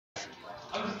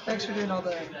Thanks for doing all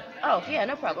that. Oh, yeah,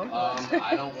 no problem.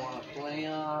 I don't want to play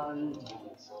on.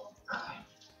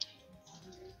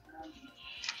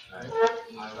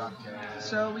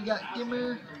 So we got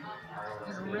GimR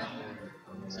and Rip.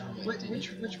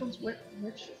 Which one's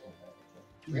which?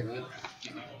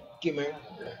 GimR.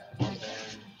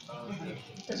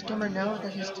 Does GimR know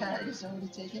that his tag is already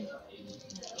taken?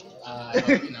 I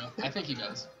think he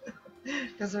does.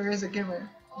 Because there is a GimR.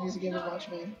 He's a GimR watch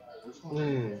main.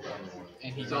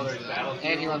 And he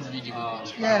runs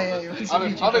VGB. Yeah, he runs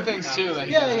Other things too. That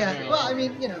he Yeah. does. Well, I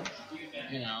mean,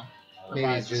 Maybe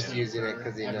he's just using it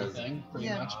because he knows. Everything, pretty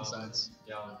Yeah. much, besides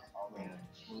the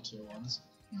tier ones.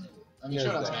 I mean,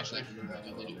 shout out Smash4 for doing that.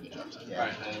 They do a good job too.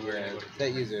 Yeah,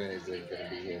 that user isn't going to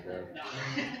be here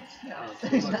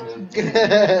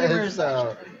though.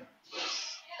 So,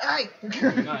 Aye.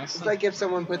 Nice. it's like if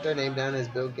someone put their name down as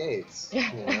Bill Gates. You know?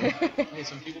 Hey,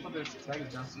 some people put their tag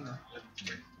as John Cena.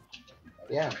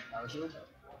 Yeah.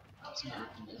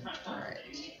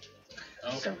 Alright.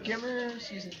 Oh. So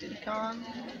GimR's using Diddy, and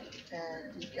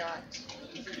we got.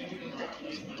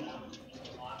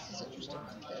 This is interesting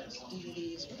because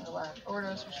DVDs are allowed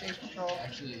Ordos for stage control.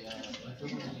 Actually, I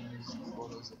think he doesn't use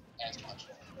photos as much.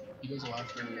 He goes a lot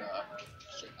for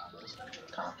straight combos.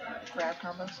 Grab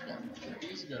combos. Yeah.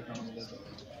 He's a good combos, he does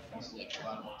like a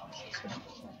lot of punches.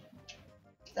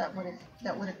 That would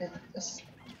have been this.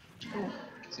 Ooh.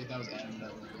 See if that was Adam,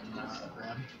 that would have been a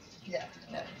grab. Yeah.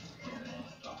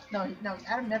 No,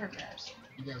 Adam never grabs.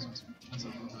 He grabs once a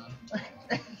time.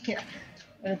 Yeah.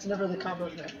 And it's never the combo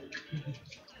grab.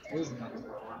 What is the combo?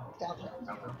 Down throw.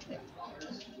 Yeah.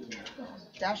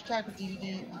 Dash attack with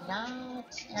DDD, not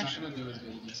It's actually. not going to do as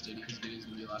good against Diddy because Diddy's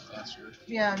going to be a lot faster.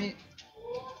 Yeah, I mean,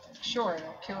 sure,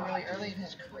 it'll kill really early and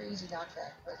has crazy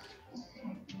knockback, but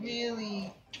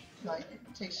really, like, it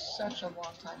takes such a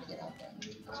long time to get out there.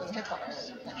 So the hitbox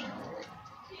is actually really great.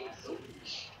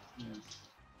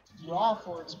 Raw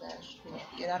forward smash,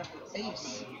 get out of the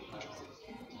face.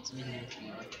 So we can do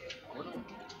Gordo.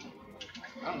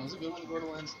 I don't know, is it good when Gordo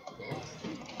lands?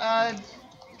 I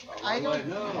don't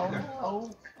know.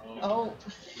 Oh,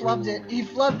 flubbed it. He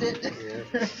flubbed it.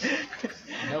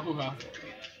 No hoo-ha.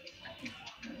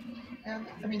 And,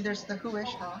 I mean, there's the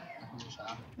who-ish, huh?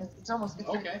 It's almost, it's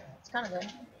Okay. It's kind of there.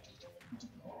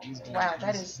 Wow,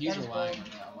 that is relying good. on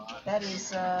that a lot. That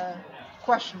is,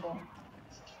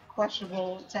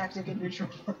 questionable tactic in neutral.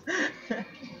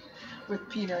 With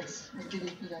peanuts, with Diddy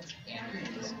peanuts.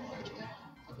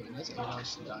 Okay, that's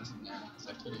 $8 to dodge him now, because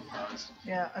I could have paused.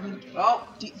 Yeah, I mean,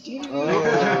 Diddy.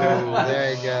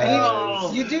 There you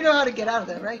go. You do know how to get out of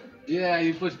that, right? Yeah,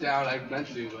 you pushed down. I meant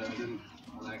to, but I didn't.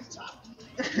 When I stopped.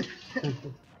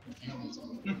 Down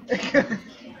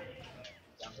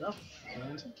throw.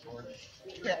 And forward.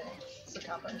 Yeah, it's a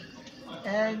combo.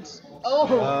 And,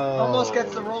 almost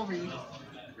gets the roll read.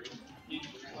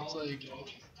 Looks like...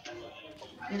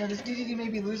 This DDD may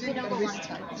be losing, but at least it's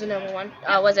time. It's a number one.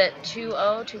 Was it 2-0,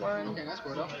 2-1? Okay, that's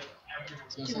Gordo.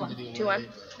 2-1. 2-1. You can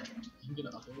get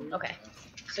it up over. Okay.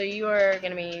 So you are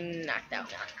going to be knocked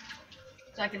out now.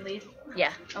 So I can leave?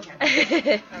 Yeah.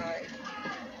 Okay. Alright.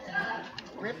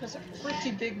 Rip has a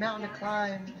pretty big mountain to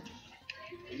climb.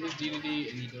 It is DDD,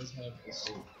 and he does have this.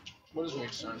 What is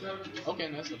Rage Start? Okay,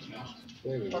 nice up smash.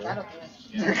 There we Well, go. that'll do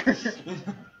it.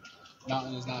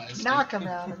 Mountain is not as Knock him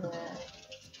out of there.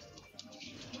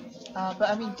 But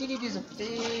I mean, DDD's a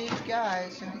big guy,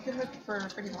 so he can live for a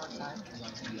pretty long time. As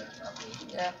long as he do that properly.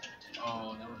 Yeah.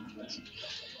 Oh, that would be nice.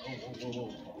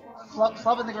 Whoa.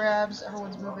 Flubbing the grabs,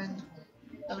 everyone's moving.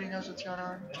 Nobody knows what's going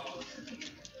on.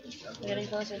 We're getting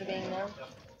closer to being done.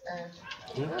 And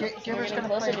We're GimR's getting gonna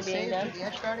closer play to it being safe done. with the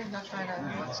edge guarding, not trying to.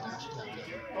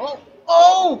 Oh!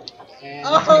 Oh! And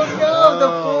Oh no! The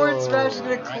forward smash is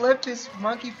gonna clip his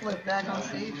monkey flip back on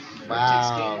stage.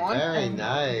 Wow, very Rip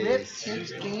nice.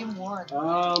 takes game one.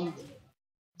 No.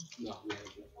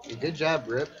 Good job,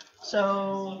 Rip.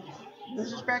 So,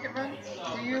 losers bracket run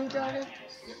for you, Daga?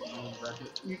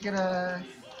 You're gonna.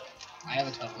 I have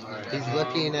a tough one. He's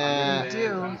looking at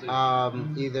You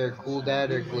either Cool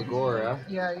Dad or Glagora.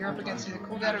 Yeah, you're up against either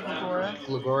Cool Dad or Glagora.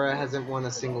 Glagora hasn't won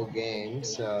a single game,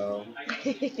 so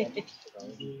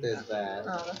there's that.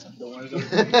 Oh, that's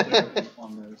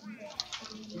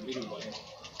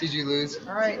Did you lose?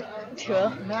 alright. Cool.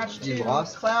 Match You 2.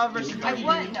 lost? Cloud versus I DDD.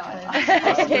 won, no.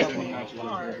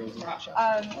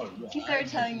 He started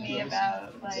telling me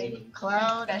about like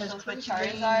Cloud has specials with crazy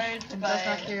range Charizard, and does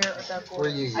not but care about Were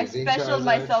Gordon. you I using specialed Charizard?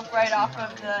 myself right off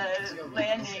of the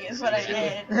landing is what I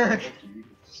did.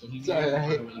 So he's It's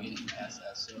alright. past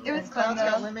that. So It was fun Cloud's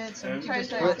got though. limits and he can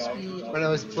just Charizard. outspeed. When I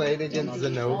was playing against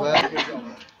Zenova,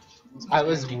 I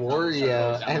was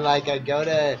Wario, and like I go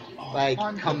to like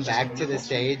come back to the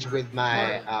stage with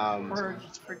my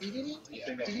For Dedede?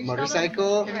 Dedede's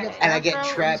motorcycle, coming? If he gets and I down get throw,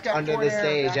 he's trapped got under forward the air,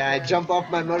 stage, back and I air. jump off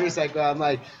my motorcycle. I'm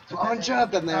like, launch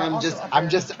up, and then I'm Also just up I'm air.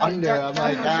 just under. I'm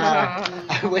like,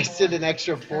 I wasted an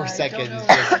extra 4 I seconds don't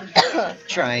know. just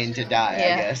trying to die. I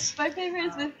Yeah. guess. My favorite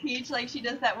is with Peach, like she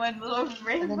does that one little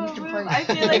rainbow you can move. play I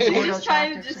feel like she's Gordo just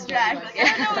trying to tactics and distract.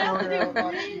 get, Like, I don't know Gordo,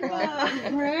 what to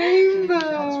do.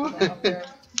 Rainbow.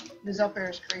 His up air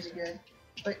is crazy good.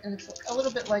 But and it's a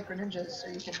little bit like Greninja's, so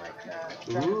you can like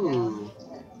drag Ooh. it down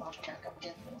and then pop back up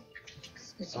again.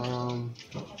 It's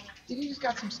Dedede's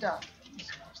got some stuff.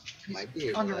 He's Might be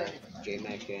able to underrated. game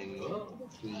that game. I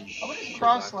wonder if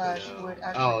Cross Slash would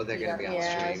actually. Oh, they're gonna be on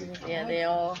Yeah, stream. yeah, they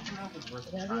all. I don't know if it's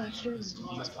worth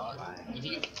it. He's fine. If he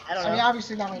gets I don't I mean, know.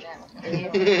 obviously not right now.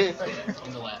 in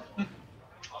the lab.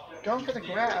 Going for the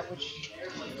grab, which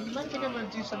you might think I'm going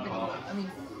to do something. I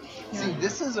mean, you know, See,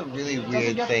 this is a really doesn't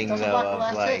weird get- thing doesn't though block the of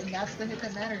last hit, like and that's the hit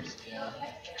that matters. Yeah.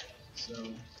 So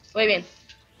What do you mean?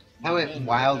 how it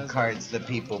wild cards the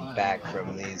people back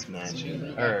from these matches,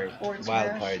 or Forward wild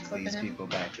smash, cards flipping these it. people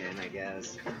back in, I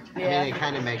guess. Yeah. I mean, it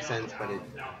kind of makes sense, but it.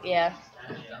 Yeah.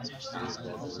 down smash stays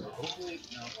slow. So hopefully,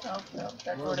 No,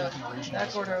 that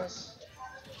Gordo's.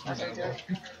 That's how you do it.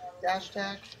 Dash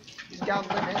tag. He's got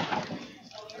limit.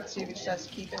 Let's see if he decides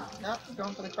to keep it. Nope,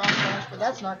 going for the cross slash, but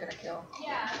that's not going to kill.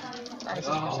 Not a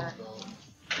 6%.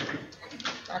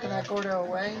 Knocking that Gordo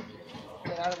away.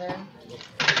 Get out of there.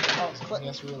 Oh, it's clip.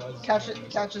 Yes, realize.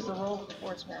 Catches the roll with the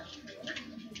forward smash.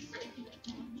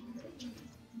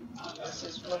 This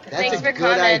is looking That's Thanks a for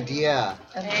good coming. idea,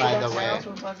 And by the that's way.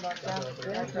 also a bug knockdown.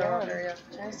 Down throw up area.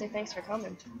 Trying to say thanks for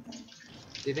coming.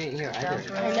 Didn't hear Down either.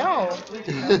 throw. I know.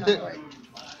 That's not quite.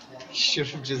 Should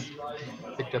have just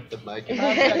picked up the mic. That's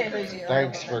that crazy.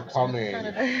 Thanks for coming.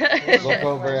 Kind Look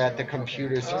over at the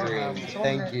computer Oh, screen. he's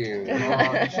holding Thank it. you.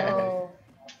 So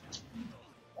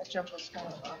that jump was kind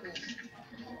of obvious.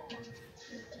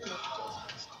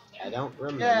 I don't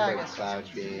remember Yeah, I guess so. Cloud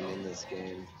being in this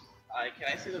game.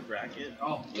 Can I see the bracket?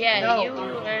 Oh, Yeah, No. you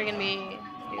are gonna be.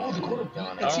 Oh, the quarter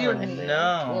gun. It's you and Whoa,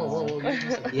 no. whoa, whoa. You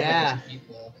missed it. Yeah. Keep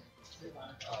the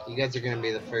You guys are gonna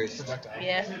be the first. projectile.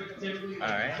 Yeah.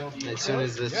 Alright. As soon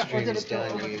as this Yeah. stream's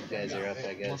done, you guys are up,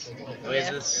 I guess. What is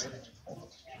this?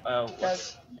 Oh,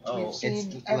 That's oh, we've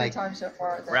seen it's every like time so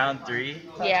far. That round 3?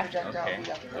 Cloud Yeah. projectile Okay. beat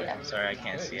up. Yeah. Sorry, I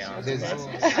can't see. I There's don't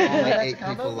only That's 8 a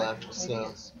combo, people but left, maybe so.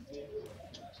 it's-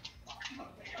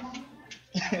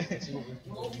 Let's see what we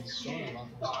can do. He's showing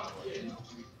a lot of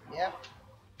Yep.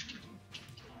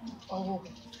 Oh,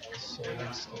 so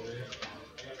scary.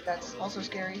 that's also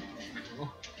scary.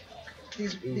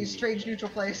 These strange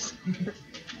neutral plays.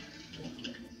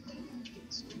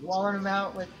 Walling him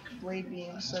out with blade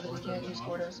beams so that he can't use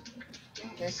Gordos.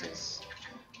 This is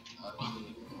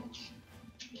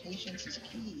patience is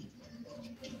key.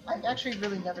 I've actually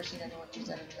really never seen anyone use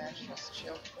that in a match unless the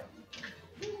shield.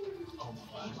 Oh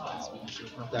my god. That's really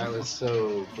shit. That was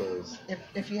so close.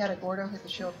 If he had a Gordo hit the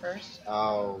shield first.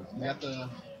 Oh. We got the.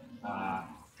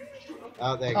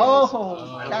 Oh, there it goes.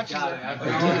 Oh, I catches got it. it.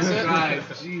 After all this drive,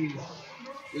 jeez.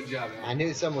 Good job, man. I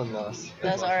knew someone lost.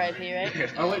 That was RIP,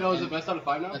 right? Oh, wait, no, is it best out of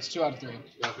 5 now? That's 2 out of 3.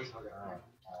 Yeah,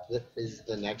 okay. Is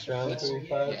the next round That's-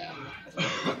 3-5?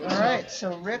 Yeah. Alright,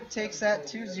 so Rip takes that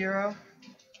 2-0.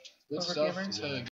 Good Over stuff GimR. to